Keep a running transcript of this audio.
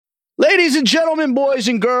Ladies and gentlemen, boys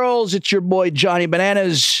and girls, it's your boy Johnny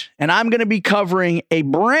Bananas, and I'm going to be covering a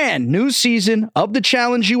brand new season of the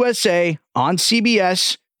Challenge USA on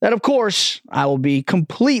CBS that, of course, I will be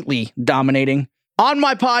completely dominating on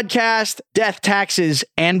my podcast, Death, Taxes,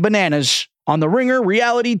 and Bananas on the Ringer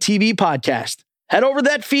Reality TV podcast. Head over to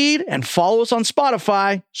that feed and follow us on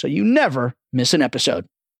Spotify so you never miss an episode.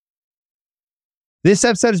 This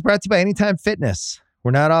episode is brought to you by Anytime Fitness. We're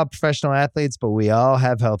not all professional athletes, but we all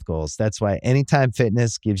have health goals. That's why Anytime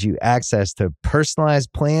Fitness gives you access to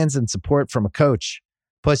personalized plans and support from a coach.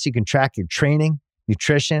 Plus, you can track your training,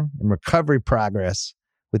 nutrition, and recovery progress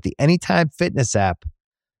with the Anytime Fitness app,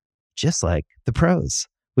 just like the pros.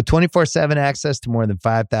 With 24/7 access to more than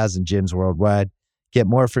 5,000 gyms worldwide, get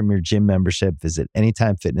more from your gym membership. Visit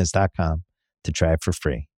anytimefitness.com to try it for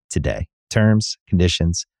free today. Terms,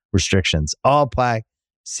 conditions, restrictions all apply.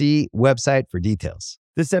 See website for details.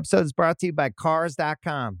 This episode is brought to you by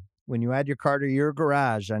Cars.com. When you add your car to your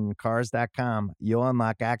garage on Cars.com, you'll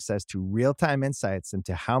unlock access to real-time insights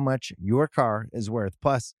into how much your car is worth.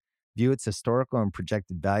 Plus, view its historical and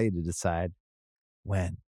projected value to decide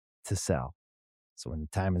when to sell. So when the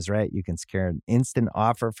time is right, you can secure an instant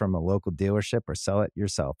offer from a local dealership or sell it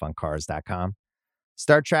yourself on Cars.com.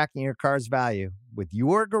 Start tracking your car's value with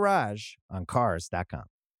your garage on Cars.com.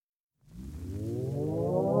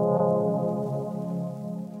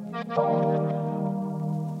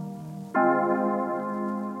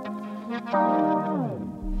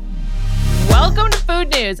 Welcome to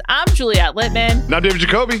Food News. I'm Juliette Littman. And I'm David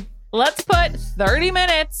Jacoby. Let's put 30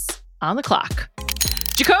 minutes on the clock.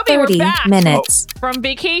 Jacoby, 30 we're back minutes from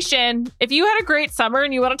vacation. If you had a great summer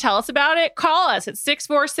and you want to tell us about it, call us at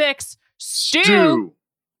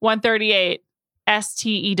 646-STEW-138.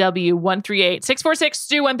 STEW 138.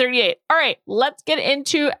 646-STEW-138. All right, let's get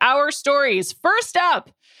into our stories. First up,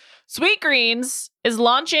 Sweetgreens is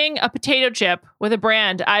launching a potato chip with a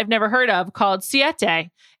brand I've never heard of called Siete,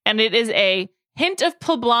 and it is a hint of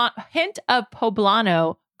poblano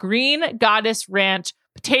green goddess ranch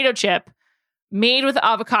potato chip made with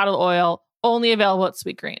avocado oil, only available at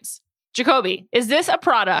Sweetgreens. Jacoby, is this a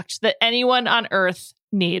product that anyone on earth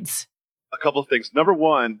needs? A couple of things. Number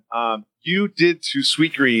one, you did to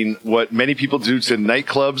Sweetgreen what many people do to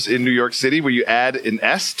nightclubs in New York City, where you add an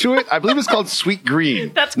S to it. I believe it's called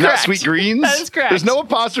Sweetgreen. That's correct. Not Sweetgreens. That is correct. There's no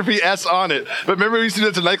apostrophe S on it. But remember we used to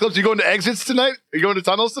do that to nightclubs? You go into exits tonight? Are you going to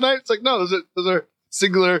tunnels tonight? It's like, no, those are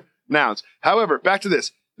singular nouns. However, back to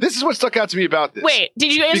this. This is what stuck out to me about this. Wait,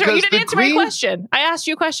 did you answer? You didn't answer my question. I asked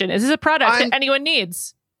you a question. Is this a product that anyone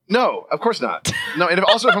needs? No, of course not. No, and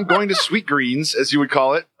also if I'm going to Sweetgreens, as you would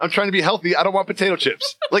call it, I'm trying to be healthy. I don't want potato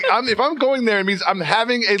chips. Like if I'm going there, it means I'm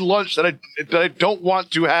having a lunch that I don't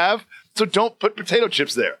want to have. So don't put potato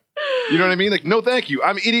chips there. You know what I mean? Like, no, thank you.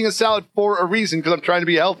 I'm eating a salad for a reason because I'm trying to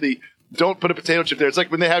be healthy. Don't put a potato chip there. It's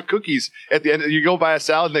like when they have cookies at the end. You go buy a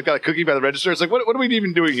salad and they've got a cookie by the register. It's like, what are we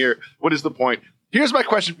even doing here? What is the point? Here's my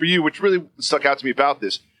question for you, which really stuck out to me about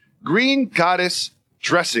this. Green Goddess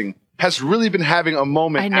dressing has really been having a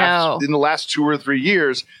moment in the last 2 or 3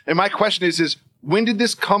 years. And my question is when did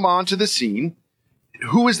this come onto the scene?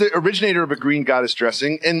 Who is the originator of a Green Goddess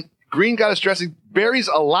dressing? And Green Goddess dressing varies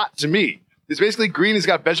a lot to me. It's basically green, it's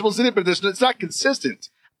got vegetables in it, but it's not consistent.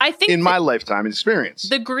 I think in my lifetime experience.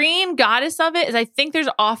 The green goddess of it is I think there's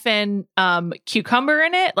often cucumber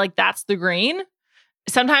in it. Like that's the green.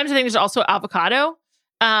 Sometimes I think there's also avocado.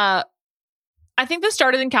 I think this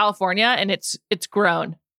started in California and it's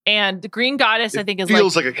grown. And the Green Goddess, I think,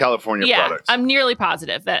 feels like a California product. I'm nearly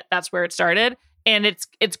positive that that's where it started. And it's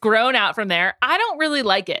grown out from there. I don't really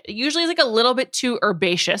like it. It usually is like a little bit too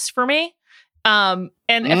herbaceous for me. And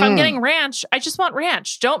if I'm getting ranch, I just want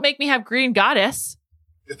ranch. Don't make me have Green Goddess.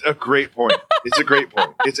 It's a great point. It's a great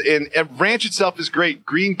point. And ranch itself is great.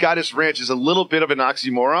 Green Goddess ranch is a little bit of an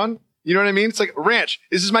oxymoron. You know what I mean? It's like ranch.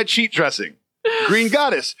 This is my cheat dressing. Green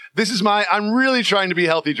Goddess. This is I'm really trying to be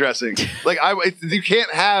healthy dressing. Like you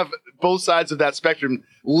can't have both sides of that spectrum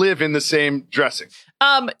live in the same dressing.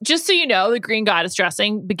 Just so you know, the Green Goddess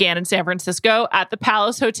dressing began in San Francisco at the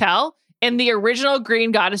Palace Hotel. And the original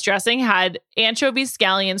Green Goddess dressing had anchovies,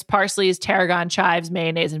 scallions, parsleys, tarragon, chives,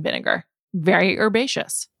 mayonnaise, and vinegar. Very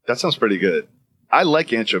herbaceous. That sounds pretty good. I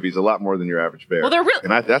like anchovies a lot more than your average bear. Well, they're really,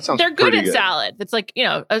 that sounds they're good in good. salad. It's like,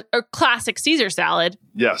 a classic Caesar salad.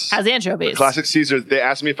 Yes. Has anchovies. The classic Caesar. They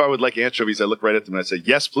asked me if I would like anchovies. I look right at them and I say,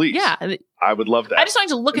 yes, please. Yeah. I would love that. I just wanted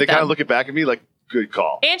to look at them. They kind of look back at me like, good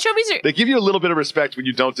call. They give you a little bit of respect when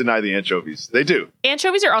you don't deny the anchovies. They do.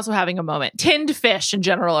 Anchovies are also having a moment. Tinned fish in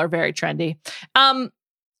general are very trendy.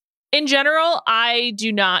 In general, I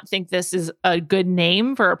do not think this is a good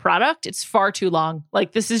name for a product. It's far too long.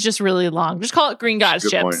 Like, this is just really long. Just call it Green Goddess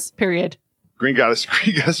Chips, point. period. Green Goddess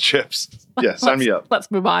chips. Yeah, sign me up.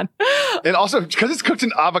 Let's move on. And also, because it's cooked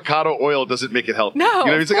in avocado oil doesn't make it healthy. No, you know what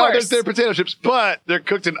I mean? It's like, course. they're potato chips, but they're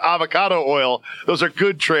cooked in avocado oil. Those are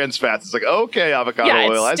good trans fats. It's like, okay, avocado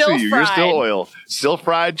oil. I see you. Fried. You're still oil. Still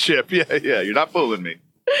fried chip. Yeah. You're not fooling me.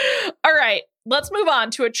 All right. Let's move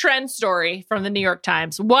on to a trend story from the New York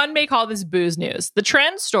Times. One may call this booze news. The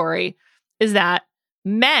trend story is that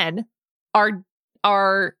men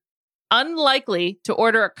are unlikely to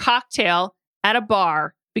order a cocktail at a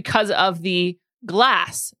bar because of the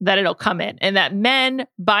glass that it'll come in. And that men,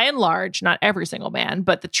 by and large, not every single man,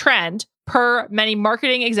 but the trend per many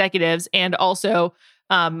marketing executives and also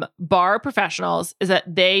bar professionals is that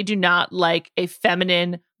they do not like a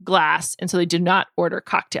feminine glass, and so they do not order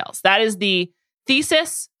cocktails. That is the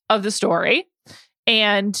thesis of the story.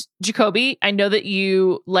 And Jacoby, I know that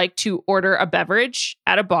you like to order a beverage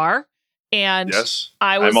at a bar. And yes,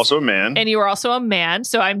 I'm also a man. And you are also a man.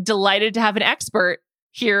 So I'm delighted to have an expert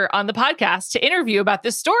here on the podcast to interview about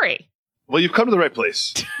this story. Well, you've come to the right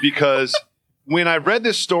place because when I read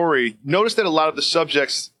this story, notice that a lot of the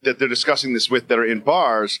subjects that they're discussing this with that are in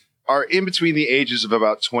bars are in between the ages of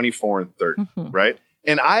about 24 and 30, right?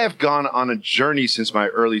 And I have gone on a journey since my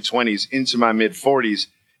early 20s into my mid 40s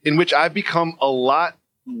in which I've become a lot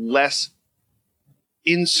less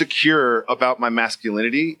insecure about my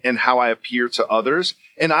masculinity and how I appear to others.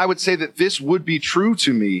 And I would say that this would be true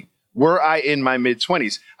to me were I in my mid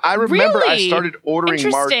 20s. I remember Really? I started ordering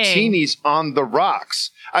martinis on the rocks.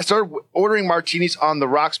 I started ordering martinis on the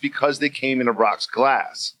rocks because they came in a rocks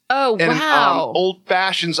glass. Oh, and, wow. Old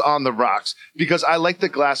fashions on the rocks because I like the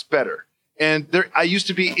glass better. And I used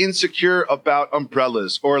to be insecure about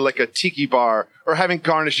umbrellas or like a tiki bar or having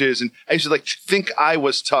garnishes. And I used to think I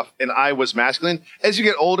was tough and I was masculine. As you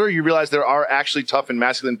get older, you realize there are actually tough and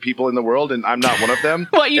masculine people in the world, and I'm not one of them.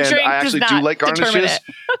 What you and drink I actually does do not like garnishes.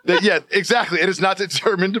 determine Yeah, exactly. It is not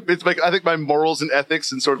determined. It's like I think my morals and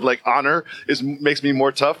ethics and sort of like honor makes me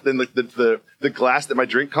more tough than the glass that my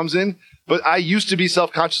drink comes in. But I used to be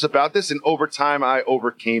self-conscious about this, and over time I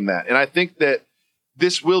overcame that. And I think that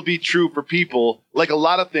this will be true for people. Like a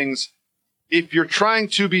lot of things, if you're trying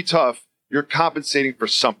to be tough, you're compensating for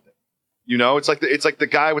something. You know, it's like the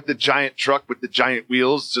guy with the giant truck with the giant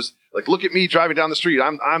wheels. Just like, look at me driving down the street.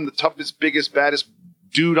 I'm the toughest, biggest, baddest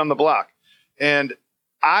dude on the block. And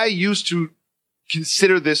I used to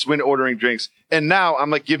consider this when ordering drinks. And now I'm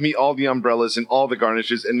like, give me all the umbrellas and all the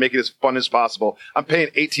garnishes and make it as fun as possible. I'm paying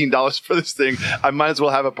 $18 for this thing. I might as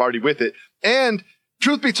well have a party with it. And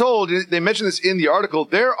truth be told, they mentioned this in the article,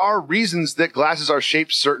 there are reasons that glasses are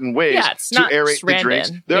shaped certain ways to aerate the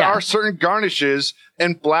drinks. There are certain garnishes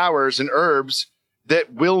and flowers and herbs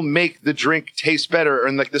that will make the drink taste better,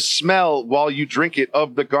 and like the smell while you drink it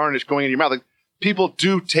of the garnish going in your mouth. Like, people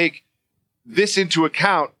do take this into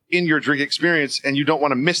account in your drink experience, and you don't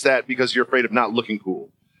want to miss that because you're afraid of not looking cool.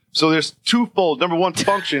 So there's twofold. Number one,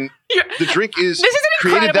 function. The drink is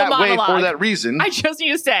created that way for that reason. I just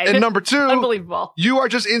need to say. And number two, unbelievable. You are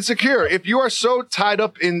just insecure. If you are so tied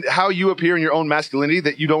up in how you appear in your own masculinity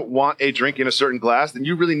that you don't want a drink in a certain glass, then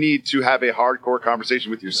you really need to have a hardcore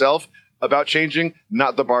conversation with yourself about changing,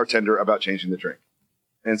 not the bartender about changing the drink.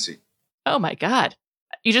 And see. Oh my God.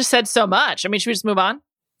 You just said so much. I mean, should we just move on?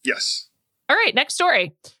 Yes. All right, next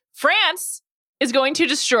story. France is going to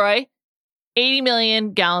destroy 80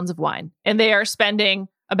 million gallons of wine, and they are spending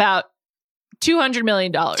about $200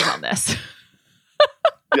 million on this.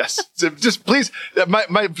 Yes. So just please,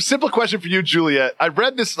 my simple question for you, Juliet. I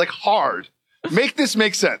read this hard. Make this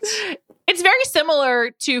make sense. It's very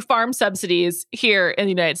similar to farm subsidies here in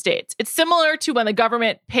the United States. It's similar to when the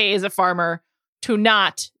government pays a farmer to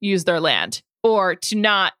not use their land or to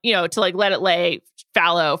not, to let it lay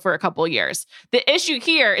fallow for a couple of years. The issue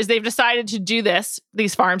here is they've decided to do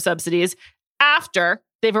these farm subsidies after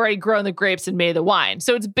they've already grown the grapes and made the wine.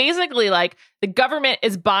 So it's basically like the government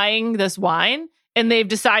is buying this wine and they've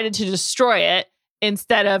decided to destroy it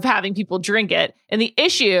instead of having people drink it. And the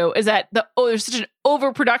issue is that there's such an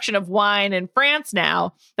overproduction of wine in France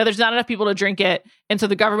now that there's not enough people to drink it. And so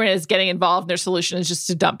the government is getting involved and their solution is just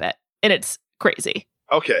to dump it. And it's crazy.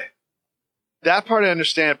 Okay. That part I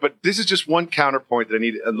understand, but this is just one counterpoint that I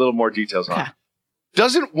need a little more details on. Okay.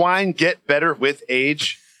 Doesn't wine get better with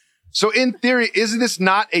age? So in theory, isn't this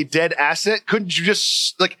not a dead asset? Couldn't you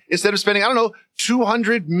just, instead of spending,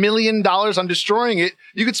 $200 million on destroying it,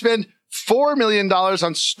 you could spend $4 million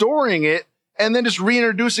on storing it and then just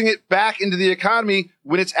reintroducing it back into the economy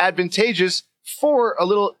when it's advantageous for a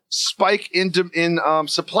little spike in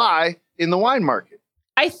supply in the wine market?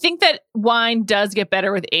 I think that wine does get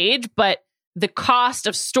better with age, but the cost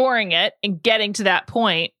of storing it and getting to that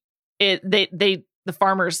point, the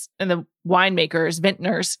farmers and the winemakers,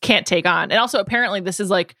 vintners can't take on. And also, apparently, this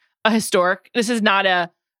is like this is not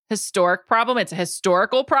a historic problem. It's a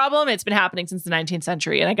historical problem. It's been happening since the 19th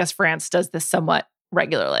century. And I guess France does this somewhat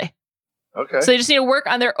regularly. Okay. So they just need to work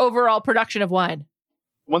on their overall production of wine.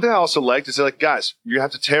 One thing I also liked is like, guys, you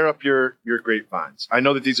have to tear up your grapevines. I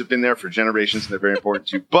know that these have been there for generations and they're very important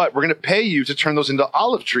to you, but we're going to pay you to turn those into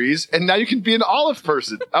olive trees, and now you can be an olive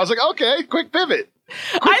person. I was like, okay, quick pivot.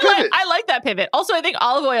 I like that pivot. Also, I think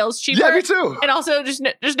olive oil is cheaper. Yeah, me too. And also,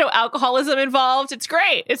 there's no alcoholism involved. It's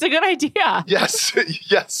great. It's a good idea. Yes,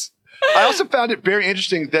 yes. I also found it very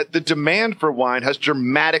interesting that the demand for wine has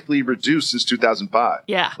dramatically reduced since 2005.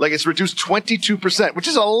 Yeah. Like it's reduced 22%, which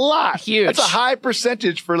is a lot. Huge. That's a high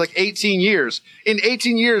percentage for like 18 years. In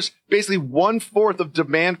 18 years, basically 1/4 of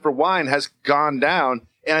demand for wine has gone down.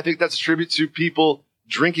 And I think that's a tribute to people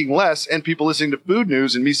drinking less and people listening to food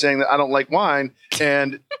news and me saying that I don't like wine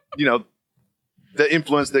and, the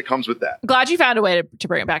influence that comes with that. Glad you found a way to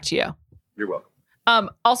bring it back to you. You're welcome.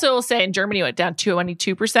 Also, we'll say in Germany, went down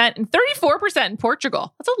 22% and 34% in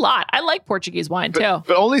Portugal. That's a lot. I like Portuguese wine too.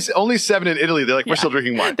 But only 7 in Italy. They're like, we're still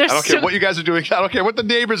drinking wine. I don't care what you guys are doing. I don't care what the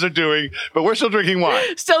neighbors are doing, but we're still drinking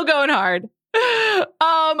wine. Still going hard.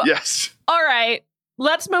 Yes. All right.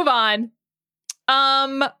 Let's move on.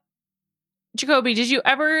 Jacoby, did you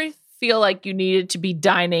ever feel like you needed to be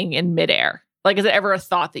dining in midair? Like, is it ever a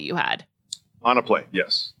thought that you had? On a plane,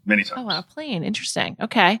 yes. Many times. Oh, on a plane. Interesting.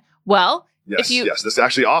 Okay. Well, yes. This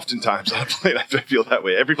actually oftentimes on a plane, I feel that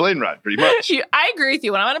way. Every plane ride, pretty much. I agree with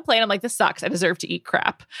you. When I'm on a plane, I'm like, this sucks. I deserve to eat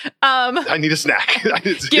crap. I need a snack.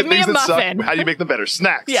 Give me a muffin. How do you make them better?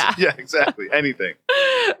 Snacks. Yeah. Yeah, exactly. Anything.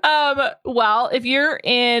 Well, if you're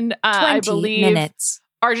in, I believe, minutes.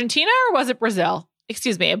 Argentina, or was it Brazil?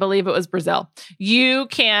 Excuse me. I believe it was Brazil. You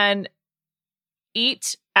can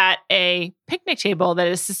eat at a picnic table that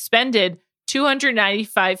is suspended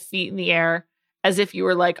 295 feet in the air, as if you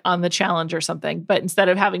were like on the challenge or something. But instead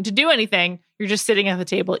of having to do anything, you're just sitting at the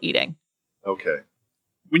table eating. Okay.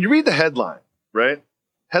 When you read the headline, right?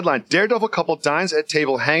 Headline, daredevil couple dines at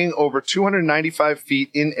table hanging over 295 feet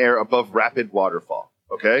in air above rapid waterfall.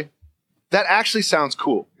 Okay? That actually sounds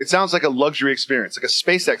cool. It sounds like a luxury experience, like a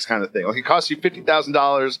SpaceX kind of thing. Like it costs you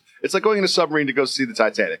 $50,000. It's like going in a submarine to go see the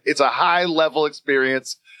Titanic. It's a high level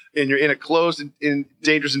experience. And you're in a closed and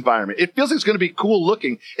dangerous environment. It feels like it's going to be cool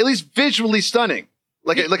looking, at least visually stunning.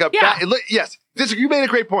 Yes, you made a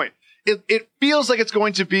great point. It feels like it's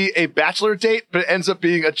going to be a bachelor date, but it ends up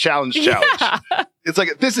being a challenge. Yeah. It's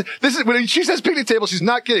like this is when she says picnic table, she's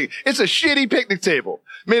not kidding. It's a shitty picnic table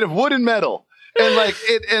made of wood and metal. And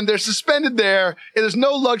and they're suspended there, and there's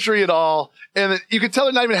no luxury at all. And you can tell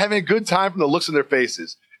they're not even having a good time from the looks on their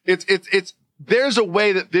faces. There's a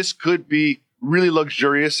way that this could be really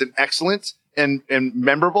luxurious and excellent and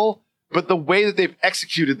memorable, but the way that they've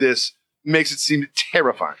executed this makes it seem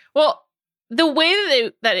terrifying. Well, the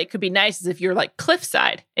way that it could be nice is if you're like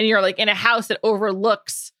cliffside and you're like in a house that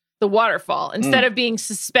overlooks the waterfall instead of being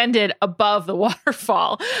suspended above the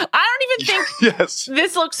waterfall. I don't even think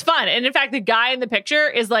this looks fun. And in fact, the guy in the picture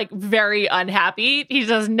is like very unhappy. He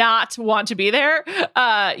does not want to be there.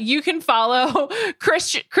 You can follow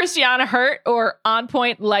Christiana Hurt or On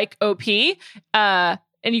Point Like OP, and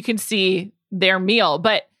you can see their meal.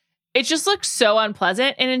 But it just looks so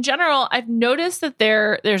unpleasant. And in general, I've noticed that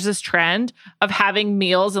there's this trend of having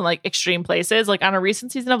meals in like extreme places. Like on a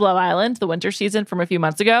recent season of Love Island, the winter season from a few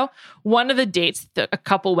months ago, one of the dates that a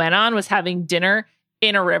couple went on was having dinner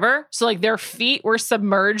in a river. So like their feet were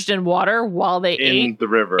submerged in water while they ate in the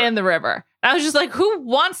river. I was just like, who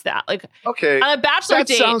wants that? Like, okay, on a bachelor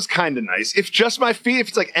date. That sounds kind of nice. If just my feet, if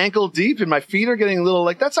it's like ankle deep and my feet are getting a little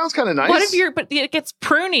like, that sounds kind of nice. What if but it gets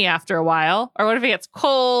pruny after a while? Or what if it gets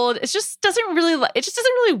cold? It just doesn't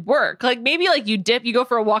really work. Like maybe like you dip, you go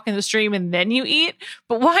for a walk in the stream and then you eat.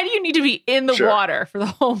 But why do you need to be in the water for the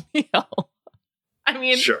whole meal? I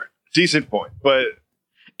mean, sure. Decent point. But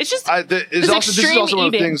it's just, this is also one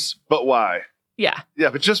of the things, but why? Yeah. Yeah,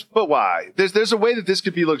 but why? There's a way that this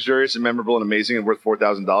could be luxurious and memorable and amazing and worth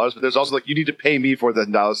 $4,000, but there's also like, you need to pay me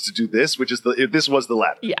 $4,000 to do this, which is this was the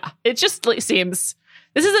latter. Yeah. It just seems,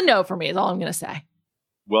 this is a no for me is all I'm going to say.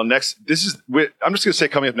 Well, I'm just going to say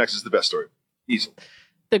coming up next is the best story. Easily.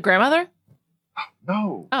 The grandmother?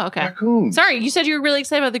 No. Oh, okay. Raccoons. Sorry, you said you were really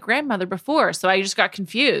excited about the grandmother before, so I just got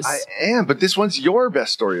confused. I am, but this one's your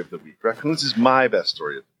best story of the week. Raccoons is my best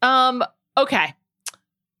story of the week. Okay.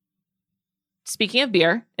 Speaking of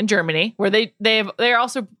beer in Germany, where they're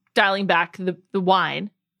also dialing back the wine.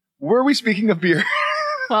 Were we speaking of beer?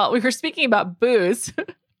 Well, we were speaking about booze.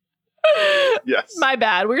 Yes. My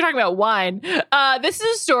bad. We were talking about wine. This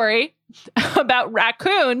is a story about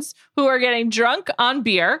raccoons who are getting drunk on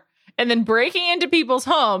beer and then breaking into people's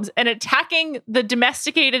homes and attacking the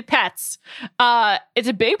domesticated pets. It's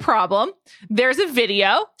a big problem. There's a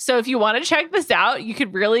video. So if you want to check this out, you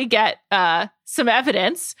could really get some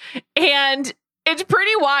evidence. And it's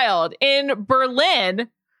pretty wild. In Berlin,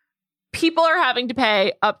 people are having to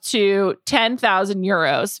pay up to 10,000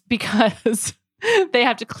 euros because they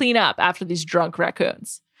have to clean up after these drunk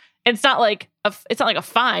raccoons. And it's not like a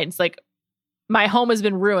fine. It's like, my home has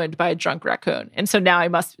been ruined by a drunk raccoon, and so now I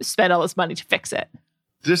must spend all this money to fix it.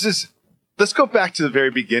 Let's go back to the very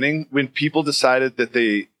beginning when people decided that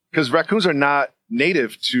because raccoons are not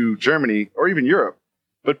native to Germany or even Europe,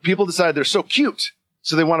 but people decided they're so cute,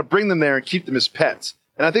 so they want to bring them there and keep them as pets.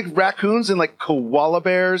 And I think raccoons and like koala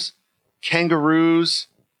bears, kangaroos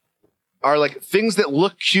are like things that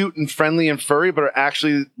look cute and friendly and furry, but are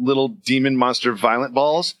actually little demon monster violent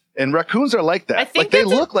balls. And raccoons are like that. I think like they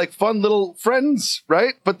look like fun little friends,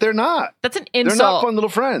 right? But they're not. That's an insult. They're not fun little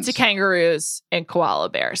friends. To kangaroos and koala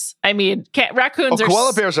bears. I mean, raccoons are...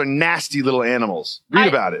 Koala bears are nasty little animals. Read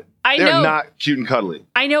about it. They're not cute and cuddly.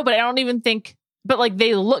 I know, but I don't even think... But like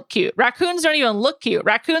they look cute. Raccoons don't even look cute.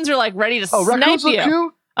 Raccoons are like ready to snipe you. Raccoons look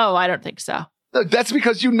cute? Oh, I don't think so. That's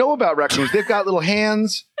because you know about raccoons. They've got little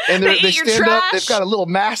hands, and they stand up. They've got a little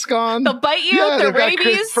mask on. They'll bite you. Yeah, they're they've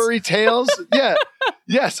rabies. got furry tails. Yeah,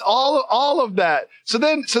 yes, all of that. So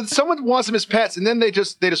someone wants them as pets, and then they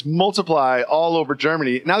just multiply all over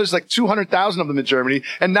Germany. Now there's like 200,000 of them in Germany,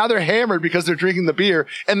 and now they're hammered because they're drinking the beer,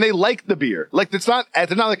 and they like the beer. Like they're not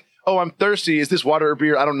like, oh, I'm thirsty. Is this water or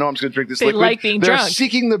beer? I don't know. I'm just going to drink this liquid. They like being They're drunk.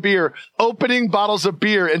 seeking the beer, opening bottles of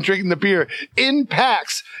beer and drinking the beer in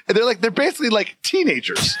packs. And they're basically like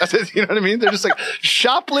teenagers. You know what I mean? They're just like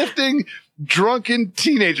shoplifting, drunken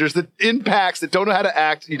teenagers that in packs that don't know how to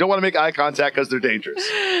act. You don't want to make eye contact because they're dangerous.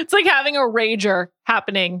 It's like having a rager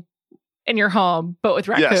happening in your home, but with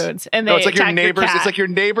raccoons. Yes. And they it's like your neighbors. cat. It's like your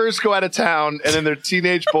neighbors go out of town, and then their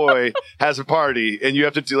teenage boy has a party, and you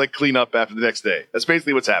have to clean up after the next day. That's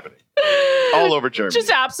basically what's happening all over Germany.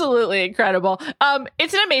 Just absolutely incredible.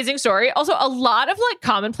 It's an amazing story. Also, a lot of like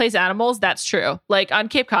commonplace animals. That's true. Like on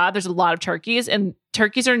Cape Cod, there's a lot of turkeys, and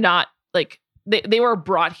turkeys are not like they were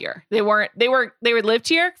brought here. They lived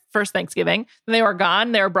here first Thanksgiving, then they were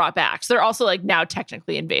gone. They were brought back. So they're also like now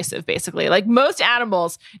technically invasive. Basically, like most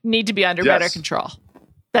animals need to be under better control.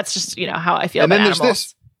 That's just how I feel. And about then there's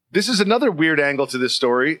animals. This is another weird angle to this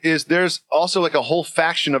story is there's also like a whole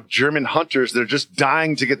faction of German hunters that are just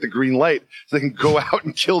dying to get the green light so they can go out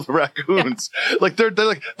and kill the raccoons. Like they're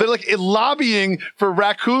lobbying for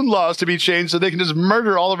raccoon laws to be changed so they can just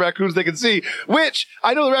murder all the raccoons they can see, which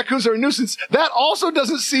I know the raccoons are a nuisance. That also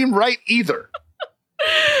doesn't seem right either.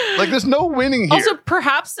 Like there's no winning here. Also,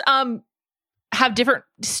 perhaps have different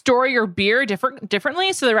store your beer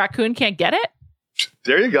differently so the raccoon can't get it.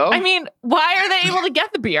 There you go. I mean, why are they able to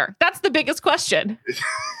get the beer? That's the biggest question.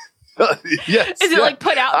 Yes. Is it like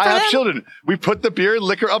put out for I have them? children. We put the beer and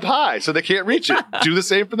liquor up high so they can't reach it. Do the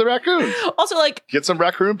same for the raccoons. Also, like get some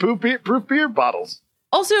raccoon-proof beer bottles.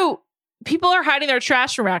 Also, people are hiding their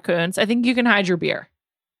trash from raccoons. I think you can hide your beer.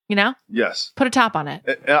 Yes. Put a top on it.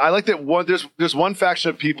 And I like that there's one faction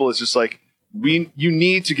of people that's just like, you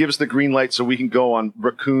need to give us the green light so we can go on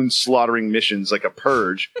raccoon slaughtering missions like a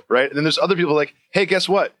purge, right? And then there's other people like, hey, guess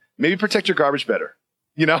what? Maybe protect your garbage better.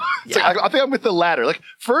 It's like, I think I'm with the latter. Like,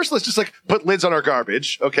 first, let's just like put lids on our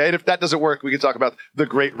garbage, okay? And if that doesn't work, we can talk about the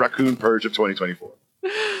Great Raccoon Purge of 2024.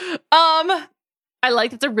 I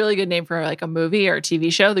like that's a really good name for like a movie or a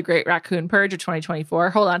TV show, The Great Raccoon Purge of 2024.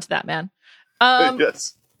 Hold on to that, man.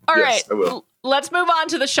 Yes. All yes, right. I will. Let's move on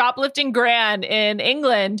to the shoplifting Gran in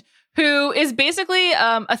England, who is basically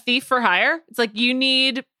a thief for hire. It's like, you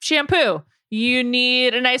need shampoo. You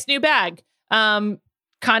need a nice new bag.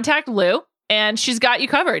 Contact Lou, and she's got you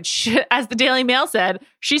covered. As the Daily Mail said,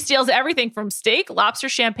 she steals everything from steak, lobster,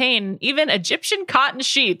 champagne, and even Egyptian cotton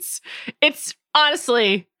sheets. It's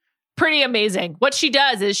honestly pretty amazing. What she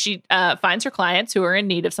does is she finds her clients who are in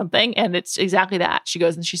need of something, and it's exactly that. She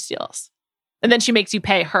goes and she steals. And then she makes you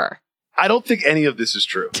pay her. I don't think any of this is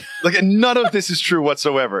true. Like, none of this is true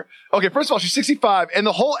whatsoever. Okay, first of all, she's 65, and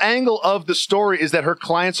the whole angle of the story is that her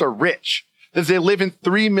clients are rich. That they live in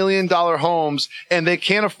 $3 million homes, and they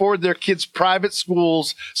can't afford their kids' private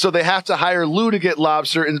schools, so they have to hire Lou to get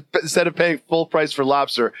lobster instead of paying full price for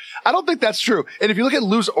lobster. I don't think that's true. And if you look at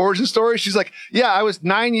Lou's origin story, she's like, yeah, I was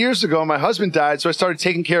 9 years ago, my husband died, so I started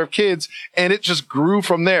taking care of kids, and it just grew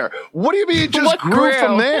from there. What do you mean it just grew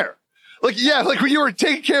from there? Like, yeah, like when you were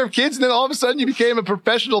taking care of kids and then all of a sudden you became a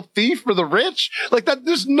professional thief for the rich. Like that,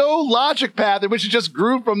 there's no logic path in which it just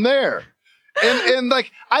grew from there. And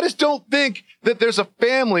like, I just don't think that there's a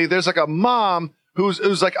family, there's like a mom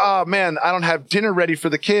who's like, oh man, I don't have dinner ready for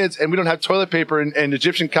the kids and we don't have toilet paper and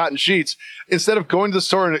Egyptian cotton sheets. Instead of going to the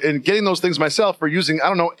store and getting those things myself or using, I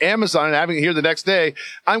don't know, Amazon and having it here the next day,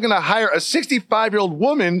 I'm going to hire a 65-year-old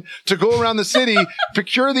woman to go around the city,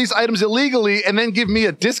 procure these items illegally, and then give me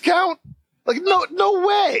a discount? Like, no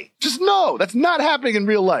way. Just no. That's not happening in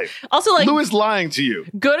real life. Also, like, Lou is lying to you.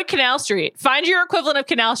 Go to Canal Street. Find your equivalent of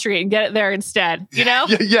Canal Street and get it there instead. You know?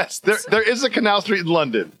 Yes, there is a Canal Street in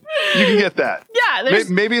London. You can get that. Yeah.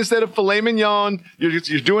 Maybe instead of filet mignon,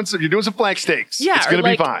 you're doing some flank steaks. Yeah, it's going to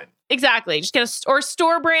be fine. Exactly. Just get or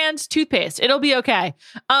store brand toothpaste. It'll be okay.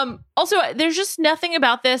 Also, there's just nothing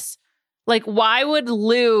about this. Like, why would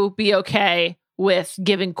Lou be okay with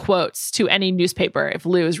giving quotes to any newspaper if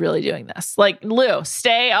Lou is really doing this? Like, Lou,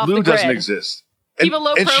 stay off the grid. Lou doesn't exist. Keep a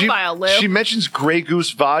low profile, Lou. She mentions Grey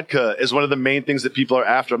Goose vodka as one of the main things that people are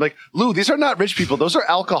after. I'm like, Lou, these are not rich people. Those are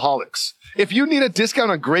alcoholics. If you need a discount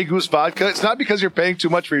on Grey Goose vodka, it's not because you're paying too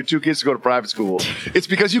much for your 2 kids to go to private school. It's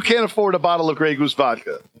because you can't afford a bottle of Grey Goose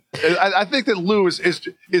vodka. I think that Lou is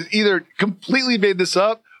either completely made this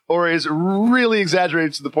up or is really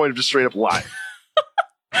exaggerated to the point of just straight up lying.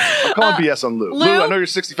 I'm calling BS on Lou. Lou, I know you're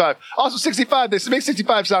 65. Also, 65, they make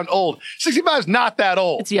 65 sound old. 65 is not that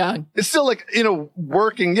old. It's young. It's still like,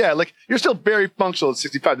 working. Yeah, like you're still very functional at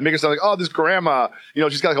 65. They make it sound like, oh, this grandma,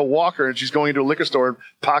 she's got like a walker and she's going into a liquor store and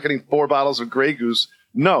pocketing 4 bottles of Grey Goose.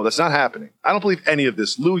 No, that's not happening. I don't believe any of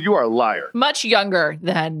this. Lou, you are a liar. Much younger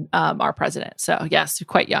than our president. So, yes,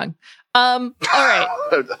 quite young. All right.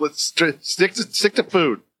 Let's stick to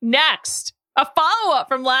food. Next, a follow-up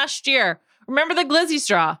from last year. Remember the glizzy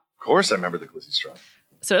straw? Of course I remember the glizzy straw.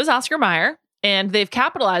 So does Oscar Mayer. And they've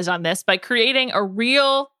capitalized on this by creating a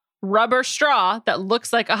real rubber straw that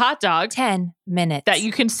looks like a hot dog. 10 minutes. That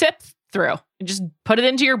you can sip through. You just put it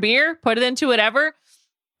into your beer, put it into whatever.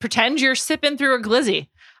 Pretend you're sipping through a glizzy.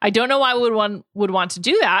 I don't know why one would want to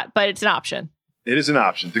do that, but it's an option. It is an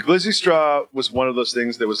option. The glizzy straw was one of those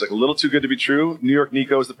things that was like a little too good to be true. New York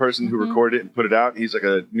Nico is the person who recorded it and put it out. He's like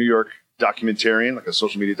a New York documentarian, like a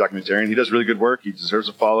social media documentarian. He does really good work. He deserves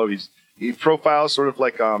a follow. He profiles sort of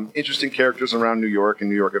like interesting characters around New York and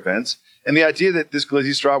New York events. And the idea that this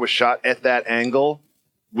glizzy straw was shot at that angle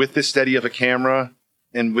with this steady of a camera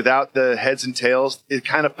and without the heads and tails, it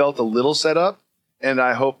kind of felt a little set up. And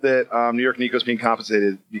I hope that New York Nico's being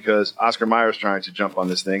compensated because Oscar Mayer is trying to jump on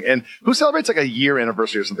this thing. And who celebrates like a year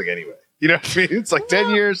anniversary or something anyway? You know what I mean? It's like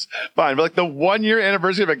 10 years, fine. But like the 1 year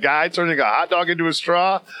anniversary of a guy turning a hot dog into a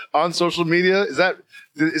straw on social media, is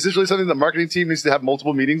this really something the marketing team needs to have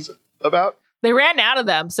multiple meetings about? They ran out of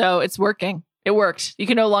them, so it's working. It worked. You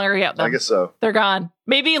can no longer get them. I guess so. They're gone.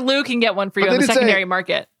 Maybe Lou can get one for you on the secondary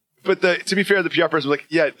market. But to be fair, the PR person was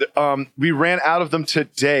like, we ran out of them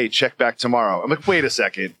today. Check back tomorrow. I'm like, wait a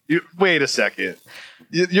second. You're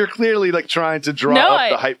clearly like trying to draw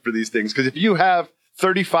up the hype for these things. Because if you have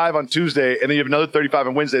 35 on Tuesday and then you have another 35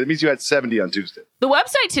 on Wednesday, that means you had 70 on Tuesday. The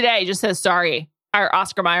website today just says, sorry, our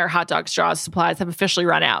Oscar Mayer hot dog straws supplies have officially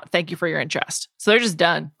run out. Thank you for your interest. So they're just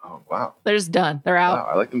done. Oh, wow. They're just done. They're out.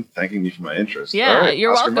 Wow, I like them thanking me for my interest. Yeah, right,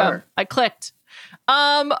 you're Oscar welcome. Mayer. I clicked.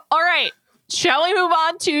 All right. Shall we move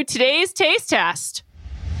on to today's taste test?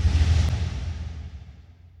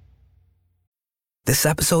 This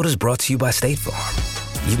episode is brought to you by State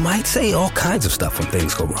Farm. You might say all kinds of stuff when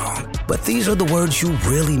things go wrong, but these are the words you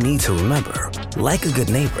really need to remember. Like a good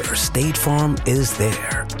neighbor, State Farm is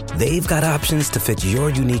there. They've got options to fit your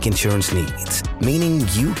unique insurance needs, meaning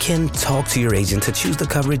you can talk to your agent to choose the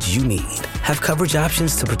coverage you need, have coverage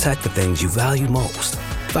options to protect the things you value most,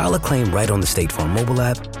 file a claim right on the State Farm mobile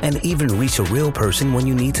app, and even reach a real person when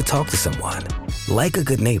you need to talk to someone. Like a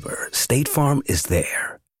good neighbor, State Farm is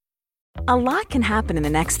there. A lot can happen in the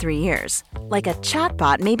next 3 years. Like a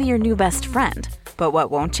chatbot may be your new best friend. But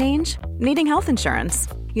what won't change? Needing health insurance.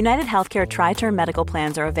 United Healthcare Tri-Term Medical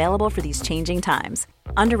Plans are available for these changing times.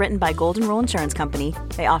 Underwritten by Golden Rule Insurance Company,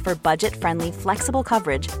 they offer budget-friendly, flexible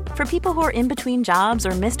coverage for people who are in between jobs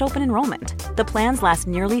or missed open enrollment. The plans last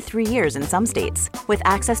nearly 3 years in some states, with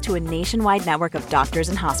access to a nationwide network of doctors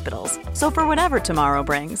and hospitals. So for whatever tomorrow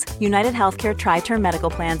brings, United Healthcare Tri-Term Medical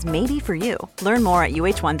Plans may be for you. Learn more at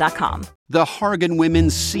uh1.com. The Hargan women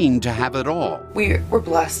seemed to have it all. We were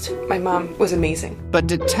blessed. My mom was amazing. But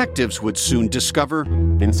detectives would soon discover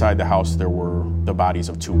inside the house there were the bodies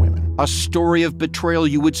of 2 women. A story of betrayal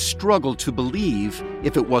you would struggle to believe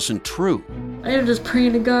if it wasn't true. I am just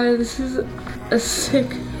praying to God, this is a sick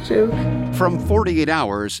joke. From 48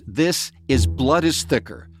 Hours, this is Blood is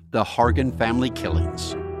Thicker, the Hargan Family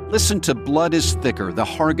Killings. Listen to Blood is Thicker, the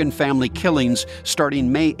Hargan Family Killings,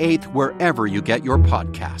 starting May 8th, wherever you get your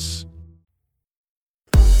podcasts.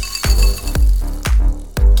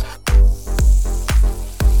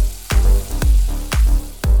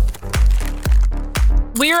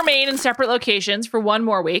 We remain in separate locations for one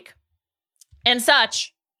more week. And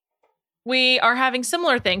such, we are having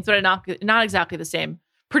similar things, but not exactly the same.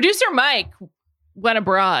 Producer Mike went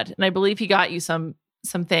abroad, and I believe he got you some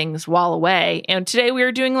things while away. And today we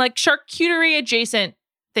are doing like charcuterie adjacent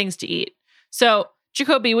things to eat. So,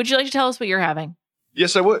 Jacoby, would you like to tell us what you're having?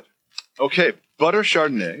 Yes, I would. Okay, butter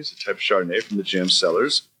Chardonnay is a type of Chardonnay from the Jam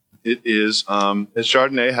Cellars. It is,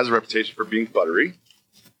 Chardonnay has a reputation for being buttery.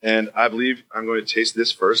 And I believe I'm going to taste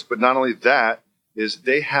this first. But not only that, is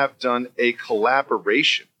they have done a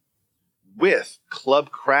collaboration with Club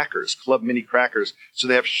Mini Crackers. So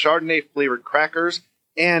they have Chardonnay flavored crackers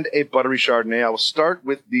and a buttery Chardonnay. I will start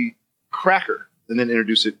with the cracker and then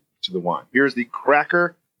introduce it to the wine. Here's the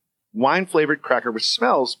cracker, wine flavored cracker, which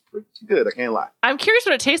smells pretty good. I can't lie. I'm curious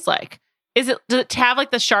what it tastes like. Does it have like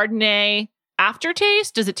the Chardonnay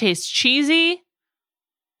aftertaste? Does it taste cheesy?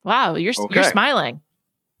 Wow, you're smiling.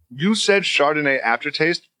 You said Chardonnay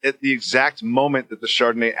aftertaste at the exact moment that the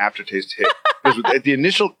Chardonnay aftertaste hit. Because at the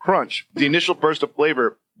initial crunch, the initial burst of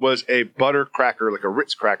flavor was a butter cracker, like a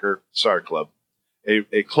Ritz cracker. Sorry, Club.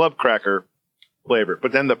 A Club cracker flavor.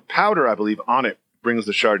 But then the powder, I believe, on it brings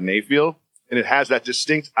the Chardonnay feel. And it has that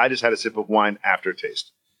distinct, I just had a sip of wine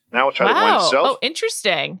aftertaste. Now I'll try the wine itself. Oh,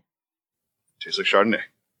 interesting. Tastes like Chardonnay.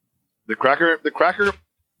 The cracker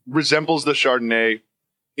resembles the Chardonnay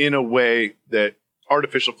in a way that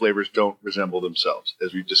artificial flavors don't resemble themselves,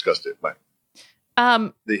 as we've discussed it.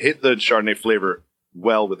 They hit the Chardonnay flavor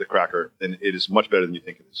well with the cracker, and it is much better than you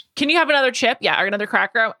think it is. Can you have another chip? Yeah, or another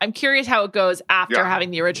cracker? I'm curious how it goes after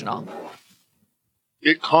having the original.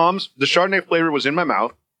 It calms. The Chardonnay flavor was in my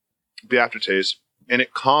mouth, the aftertaste, and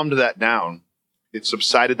it calmed that down. It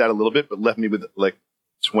subsided that a little bit, but left me with like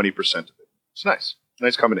 20% of it. It's nice.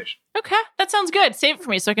 Nice combination. Okay, that sounds good. Save it for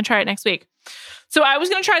me so I can try it next week. So I was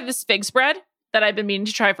going to try this fig spread that I've been meaning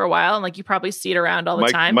to try for a while, and like you probably see it around all the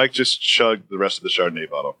time. Mike just chugged the rest of the Chardonnay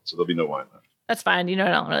bottle, so there'll be no wine left. That's fine. You know,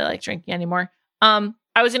 I don't really like drinking anymore. I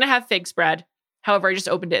was going to have fig spread. However, I just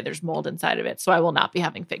opened it. There's mold inside of it, so I will not be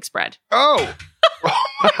having fig spread. Oh!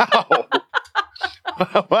 Wow!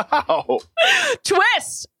 Wow!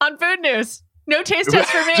 Twist on food news. No taste test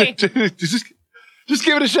for me. Just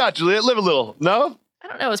give it a shot, Juliet. Live a little. No? I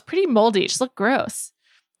don't know. It's pretty moldy. It just looked gross.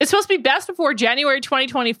 It's supposed to be best before January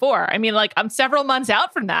 2024. I mean, like, I'm several months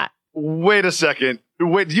out from that. Wait a second.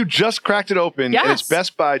 Wait, you just cracked it open, yes. And it's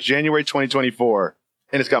best by January 2024,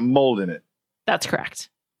 and it's got mold in it. That's correct.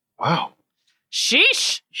 Wow.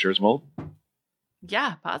 Sheesh. You sure it's mold?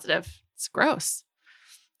 Yeah, positive. It's gross.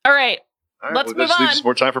 All right. Let's move on. Leaves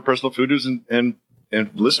more time for personal food news and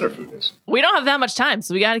listener food news. We don't have that much time,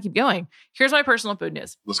 so we got to keep going. Here's my personal food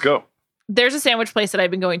news. Let's go. There's a sandwich place that I've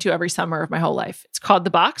been going to every summer of my whole life. It's called The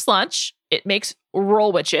Box Lunch. It makes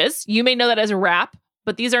rollwiches. You may know that as a wrap,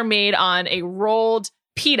 but these are made on a rolled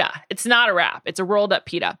pita. It's not a wrap. It's a rolled up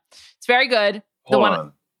pita. It's very good. Hold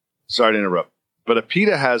on. Sorry to interrupt, but a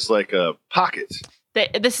pita has like a pocket.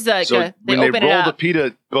 This is like so when they roll the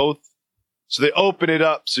pita, so they open it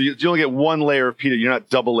up. So you only get one layer of pita. You're not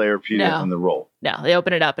double layer of pita on the roll. No, they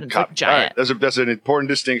open it up and it's like giant. All right. That's an important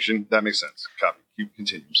distinction. That makes sense. Copy.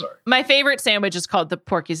 Continue. I'm sorry. My favorite sandwich is called the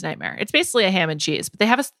Porky's Nightmare. It's basically a ham and cheese, but they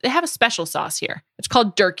have a special sauce here. It's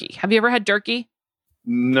called Durkee. Have you ever had Durkee?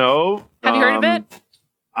 No. Have you heard of it?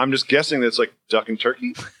 I'm just guessing that it's like duck and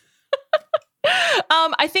turkey.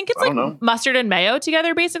 I think it's like mustard and mayo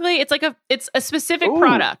together. Basically, it's a specific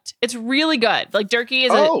product. It's really good. Like Durkee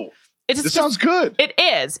is this sounds good. It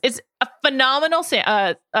is. It's a phenomenal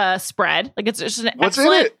spread. Like it's just an What's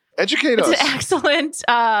excellent. in it? Educate us. It's an excellent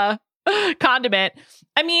condiment.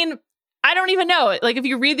 I mean, I don't even know. Like if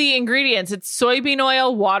you read the ingredients, it's soybean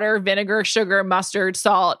oil, water, vinegar, sugar, mustard,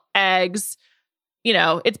 salt, eggs. You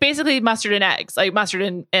know, it's basically mustard and eggs, like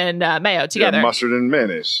mustard and mayo together. Yeah, mustard and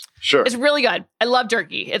mayonnaise. Sure. It's really good. I love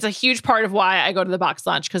Durkee. It's a huge part of why I go to the Box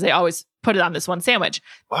Lunch because they always put it on this one sandwich.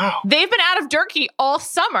 Wow. They've been out of Durkee all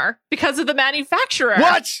summer because of the manufacturer.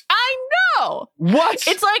 What? I know. What?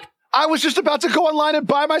 It's like I was just about to go online and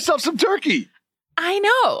buy myself some turkey. I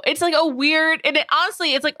know. It's like a weird, and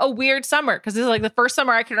honestly, it's like a weird summer because this is like the first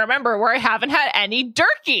summer I can remember where I haven't had any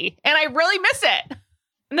Durkee, and I really miss it.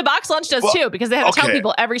 And the Box Lunch does too, because they have to tell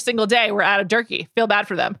people every single day we're out of Durkee. Feel bad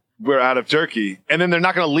for them. We're out of turkey. And then they're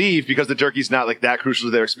not going to leave because the turkey's not like that crucial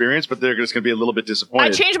to their experience, but they're just going to be a little bit disappointed.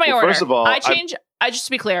 I changed my order. First of all, just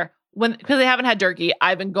to be clear, because they haven't had turkey,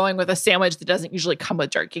 I've been going with a sandwich that doesn't usually come with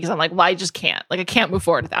turkey because I'm like, well, I just can't. Like, I can't move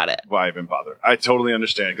forward without it. Why even bother? I totally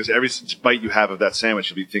understand, because every bite you have of that sandwich,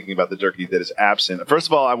 you'll be thinking about the turkey that is absent. First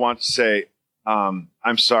of all, I want to say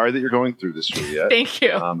I'm sorry that you're going through this, Juliet. Thank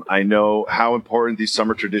you. I know how important these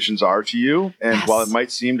summer traditions are to you. And while it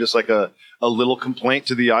might seem just like a little complaint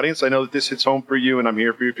to the audience, I know that this hits home for you, and I'm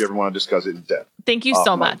here for you if you ever want to discuss it in depth. Thank you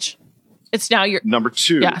so much. It's now your... Number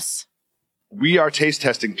 2. Yes. We are taste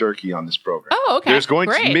testing turkey on this program. Oh, okay. There's going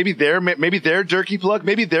Great. to maybe their turkey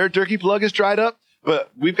plug is dried up,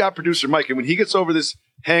 but we've got producer Mike, and when he gets over this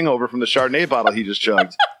hangover from the Chardonnay bottle he just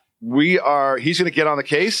chugged, he's going to get on the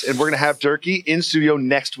case, and we're going to have turkey in studio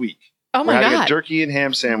next week. Oh my God. We're having God. a turkey and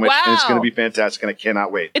ham sandwich, and it's going to be fantastic, and I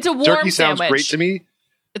cannot wait. It's a warm turkey sounds sandwich. great to me.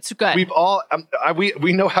 It's good. We've all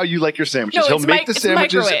we know how you like your sandwiches. No, he'll make the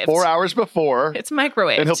sandwiches microwaved. 4 hours before. It's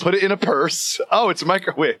microwaved. And he'll put it in a purse. Oh, it's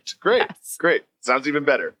microwaved. Great. Yes. Great. Sounds even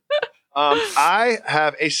better. I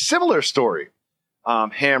have a similar story,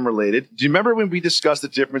 ham related. Do you remember when we discussed the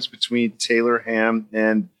difference between Taylor ham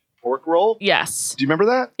and pork roll? Yes. Do you remember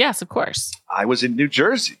that? Yes, of course. I was in New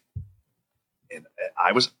Jersey, and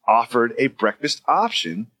I was offered a breakfast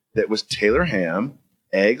option that was Taylor ham,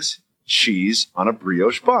 eggs, cheese on a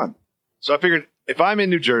brioche bun. So I figured, if I'm in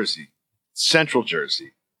New Jersey, Central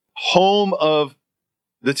Jersey, home of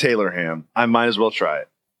the Taylor ham, I might as well try it.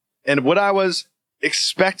 And what I was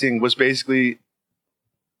expecting was basically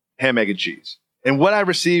ham, egg, and cheese. And what I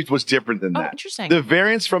received was different than that. Interesting. The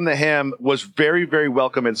variance from the ham was very, very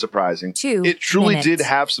welcome and surprising. It truly did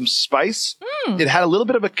have some spice. It had a little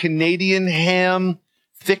bit of a Canadian ham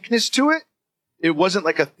thickness to it. It wasn't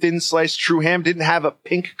like a thin sliced true ham. It didn't have a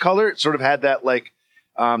pink color. It sort of had that like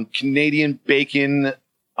Canadian bacon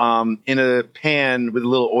in a pan with a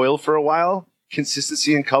little oil for a while,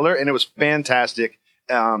 consistency and color. And it was fantastic.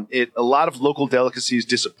 A lot of local delicacies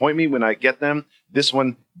disappoint me when I get them. This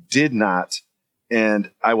one did not. And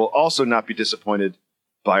I will also not be disappointed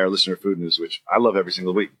by our listener food news, which I love every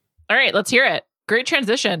single week. All right, let's hear it. Great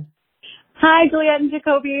transition. Hi, Juliet and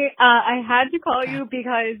Jacoby. I had to call you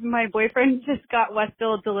because my boyfriend just got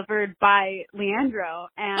Westville delivered by Leandro,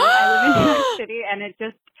 and I live in New York City, and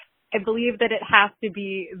I believe that it has to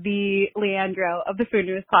be the Leandro of the Food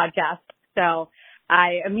News podcast. So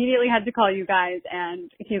I immediately had to call you guys,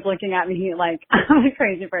 and he's looking at me like I'm a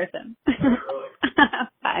crazy person.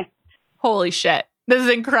 Bye. Holy shit. This is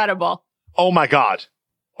incredible. Oh my God.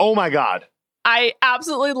 I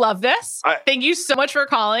absolutely love this. Thank you so much for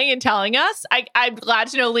calling and telling us. I'm glad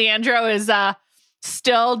to know Leandro is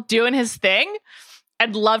still doing his thing.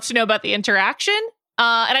 I'd love to know about the interaction.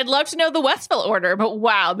 And I'd love to know the Westville order. But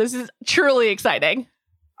wow, this is truly exciting.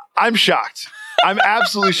 I'm shocked. I'm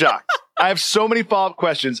absolutely shocked. I have so many follow-up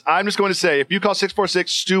questions. I'm just going to say, if you call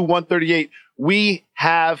 646-STU-138, we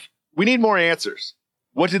need more answers.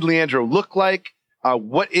 What did Leandro look like?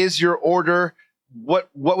 What is your order? What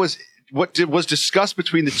was discussed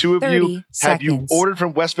between the two of you? Have you ordered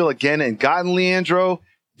from Westville again and gotten Leandro?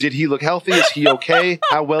 Did he look healthy? Is he okay?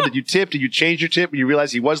 How well did you tip? Did you change your tip when you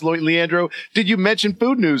realized he was Leandro? Did you mention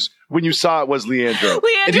Food News when you saw it was Leandro? Leandro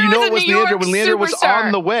And did you know was it was a New Leandro York when Leandro was superstar.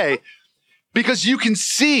 on the way? Because you can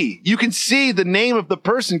see the name of the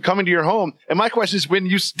person coming to your home. And my question is,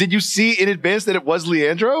 did you see in advance that it was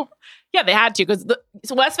Leandro? Yeah, they had to, because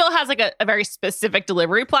Westville has like a very specific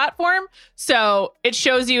delivery platform. So it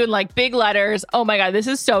shows you in like big letters. Oh my God, this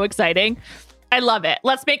is so exciting. I love it.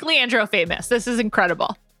 Let's make Leandro famous. This is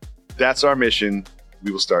incredible. That's our mission.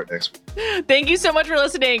 We will start next week. Thank you so much for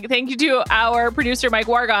listening. Thank you to our producer, Mike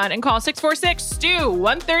Wargon, and call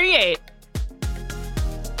 646-STU-138.